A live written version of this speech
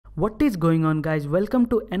What is going on, guys? Welcome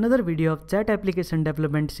to another video of chat application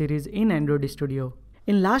development series in Android Studio.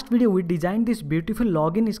 In last video we designed this beautiful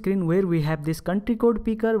login screen where we have this country code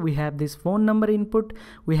picker, we have this phone number input,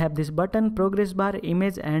 we have this button, progress bar,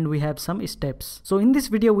 image, and we have some steps. So in this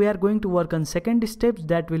video we are going to work on second steps,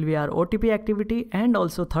 that will be our OTP activity, and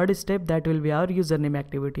also third step, that will be our username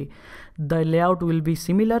activity. The layout will be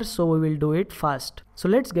similar, so we will do it fast. So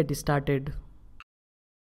let's get started.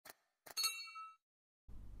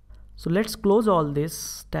 So let's close all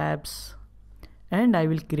these tabs and I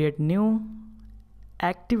will create new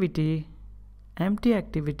activity, empty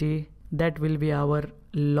activity, that will be our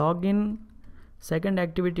login. Second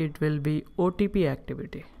activity, it will be OTP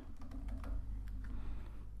activity.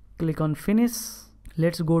 Click on finish.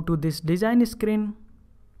 Let's go to this design screen.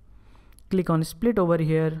 Click on split over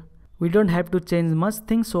here. We don't have to change much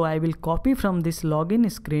things, so I will copy from this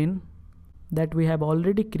login screen that we have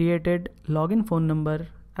already created login phone number.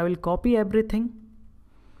 I will copy everything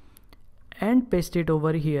and paste it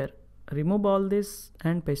over here. Remove all this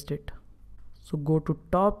and paste it. So go to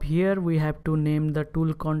top here, we have to name the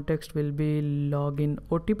tool context will be login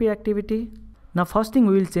OTP activity. Now first thing,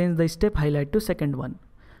 we will change the step highlight to second one.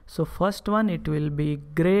 So first one it will be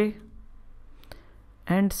gray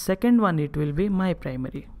and second one it will be my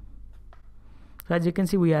primary. So as you can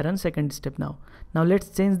see, we are on second step now. Now let's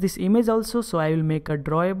change this image also. So I will make a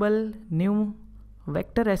drawable new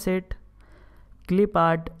vector asset, clip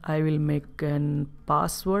art. I will make an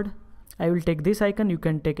password. I will take this icon, you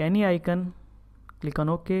can take any icon. Click on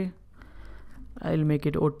OK. I will make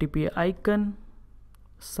it OTP icon.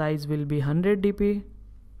 Size will be 100 dp.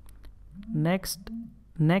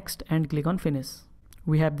 Next, and click on finish.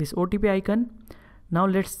 We have this OTP icon. Now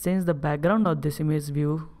let's change the background of this image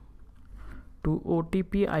view to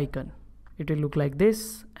OTP icon. It will look like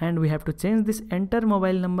this, and we have to change this enter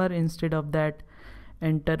mobile number. Instead of that,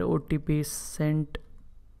 enter OTP sent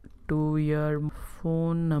to your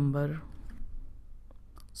phone number.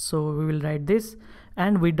 So we will write this,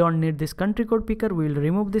 and we don't need this country code picker. We will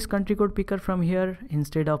remove this country code picker from here.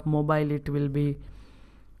 Instead of mobile, it will be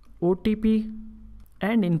OTP,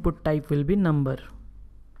 and input type will be number.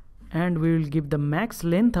 And we will give the max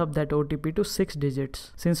length of that OTP to 6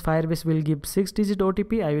 digits. Since Firebase will give 6-digit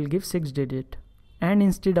OTP, I will give 6 digit. And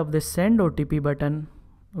instead of the send OTP button,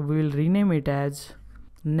 we will rename it as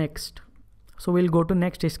next. So we'll go to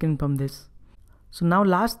next screen from this. So now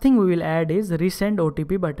last thing we will add is resend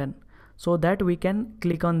OTP button, so that we can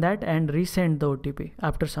click on that and resend the OTP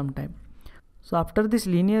after some time. So after this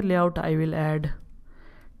linear layout, I will add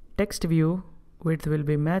text view. Width will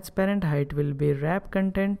be match parent, height will be wrap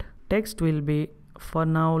content, text will be, for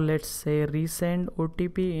now let's say resend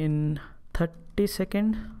OTP in 30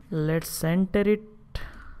 seconds. Let's center it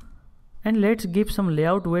and let's give some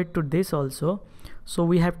layout weight to this also. So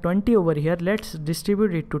we have 20 over here. Let's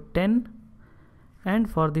distribute it to 10, and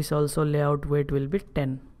for this also layout weight will be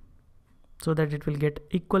 10, so that it will get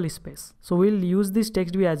equal space. So we'll use this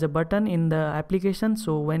text view as a button in the application.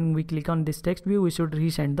 So when we click on this text view, we should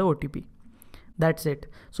resend the OTP. That's it.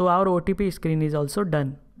 So our OTP screen is also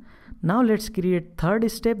done. Now let's create third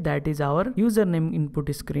step, that is our username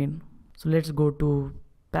input screen. So let's go to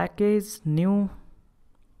package, new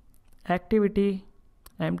activity,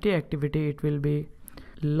 empty activity. It will be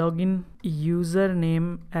login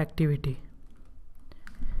username activity.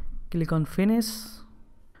 Click on finish.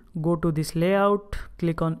 Go to this layout,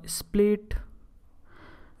 click on split.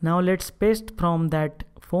 Now let's paste from that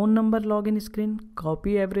phone number login screen,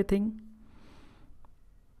 copy everything,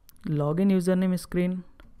 login username screen,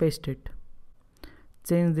 paste it.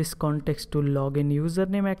 Change this context to login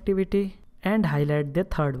username activity and highlight the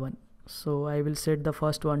third one. So I will set the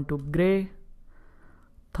first one to gray,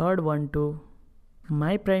 third one to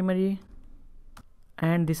my primary,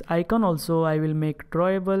 and this icon also I will make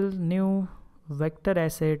drawable new vector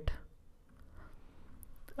asset.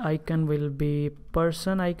 Icon will be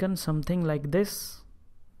person icon, something like this.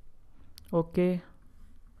 Okay,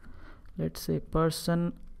 let's say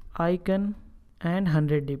person icon and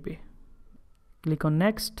 100 dp. Click on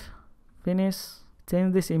next, finish.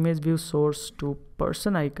 Change this image view source to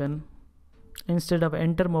person icon. Instead of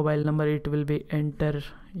enter mobile number, it will be enter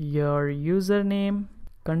your username.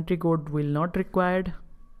 Country code will not required.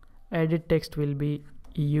 Edit text will be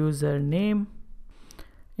username.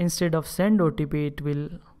 Instead of send OTP, it will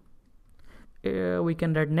we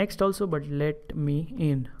can write next also, but let me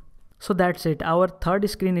in. So that's it. Our third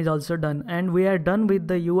screen is also done, and we are done with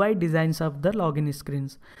the UI designs of the login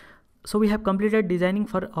screens. So we have completed designing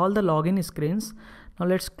for all the login screens. Now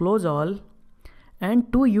let's close all.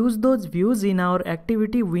 And to use those views in our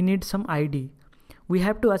activity, we need some ID. we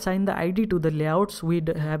have to assign the ID to the layouts. We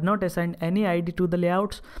have not assigned any ID to the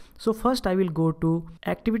layouts. So first I will go to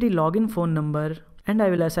activity login phone number and I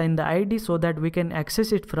will assign the ID so that we can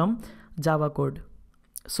access it from Java code.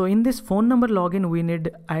 So in this phone number login, we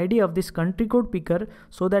need ID of this country code picker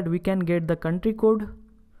so that we can get the country code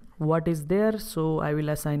what is there. So I will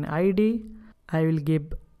assign ID. I will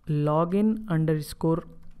give login underscore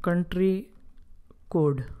country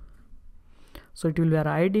code. So it will be our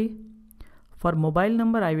ID. For mobile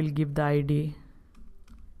number, I will give the ID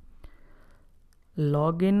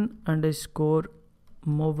login underscore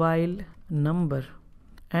mobile number.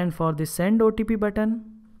 And for the send OTP button,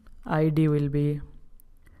 ID will be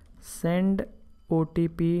send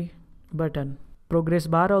OTP button. Progress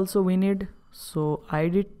bar also we need. So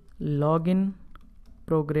ID login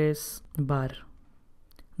progress bar.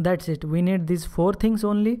 That's it. We need these 4 things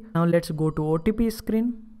only. Now let's go to OTP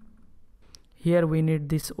screen. Here we need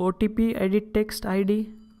this OTP edit text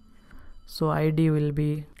ID. So ID will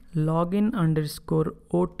be login underscore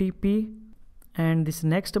OTP and this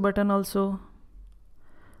next button also.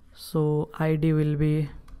 So ID will be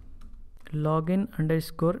login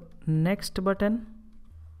underscore next button.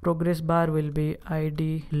 Progress bar will be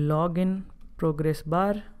ID login progress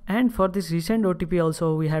bar. And for this resend OTP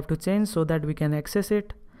also we have to change so that we can access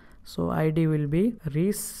it. So ID will be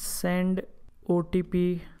resend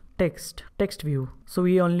OTP text view. So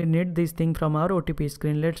we only need this thing from our OTP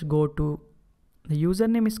screen. Let's go to the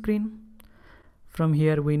username screen. From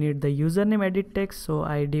here we need the username edit text. So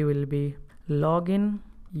ID will be login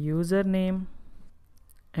username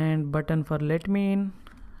and button for let me in.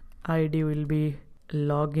 ID will be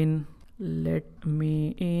login let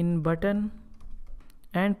me in button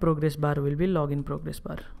and progress bar will be login progress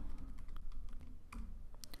bar.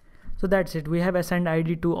 So that's it. We have assigned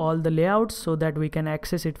ID to all the layouts so that we can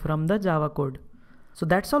access it from the Java code. So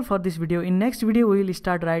that's all for this video. In next video, we will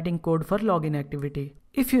start writing code for login activity.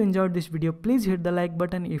 If you enjoyed this video, please hit the like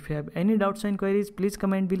button. If you have any doubts and queries, please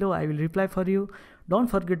comment below. I will reply for you. Don't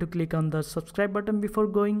forget to click on the subscribe button before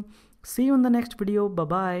going. See you in the next video. Bye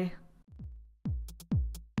bye.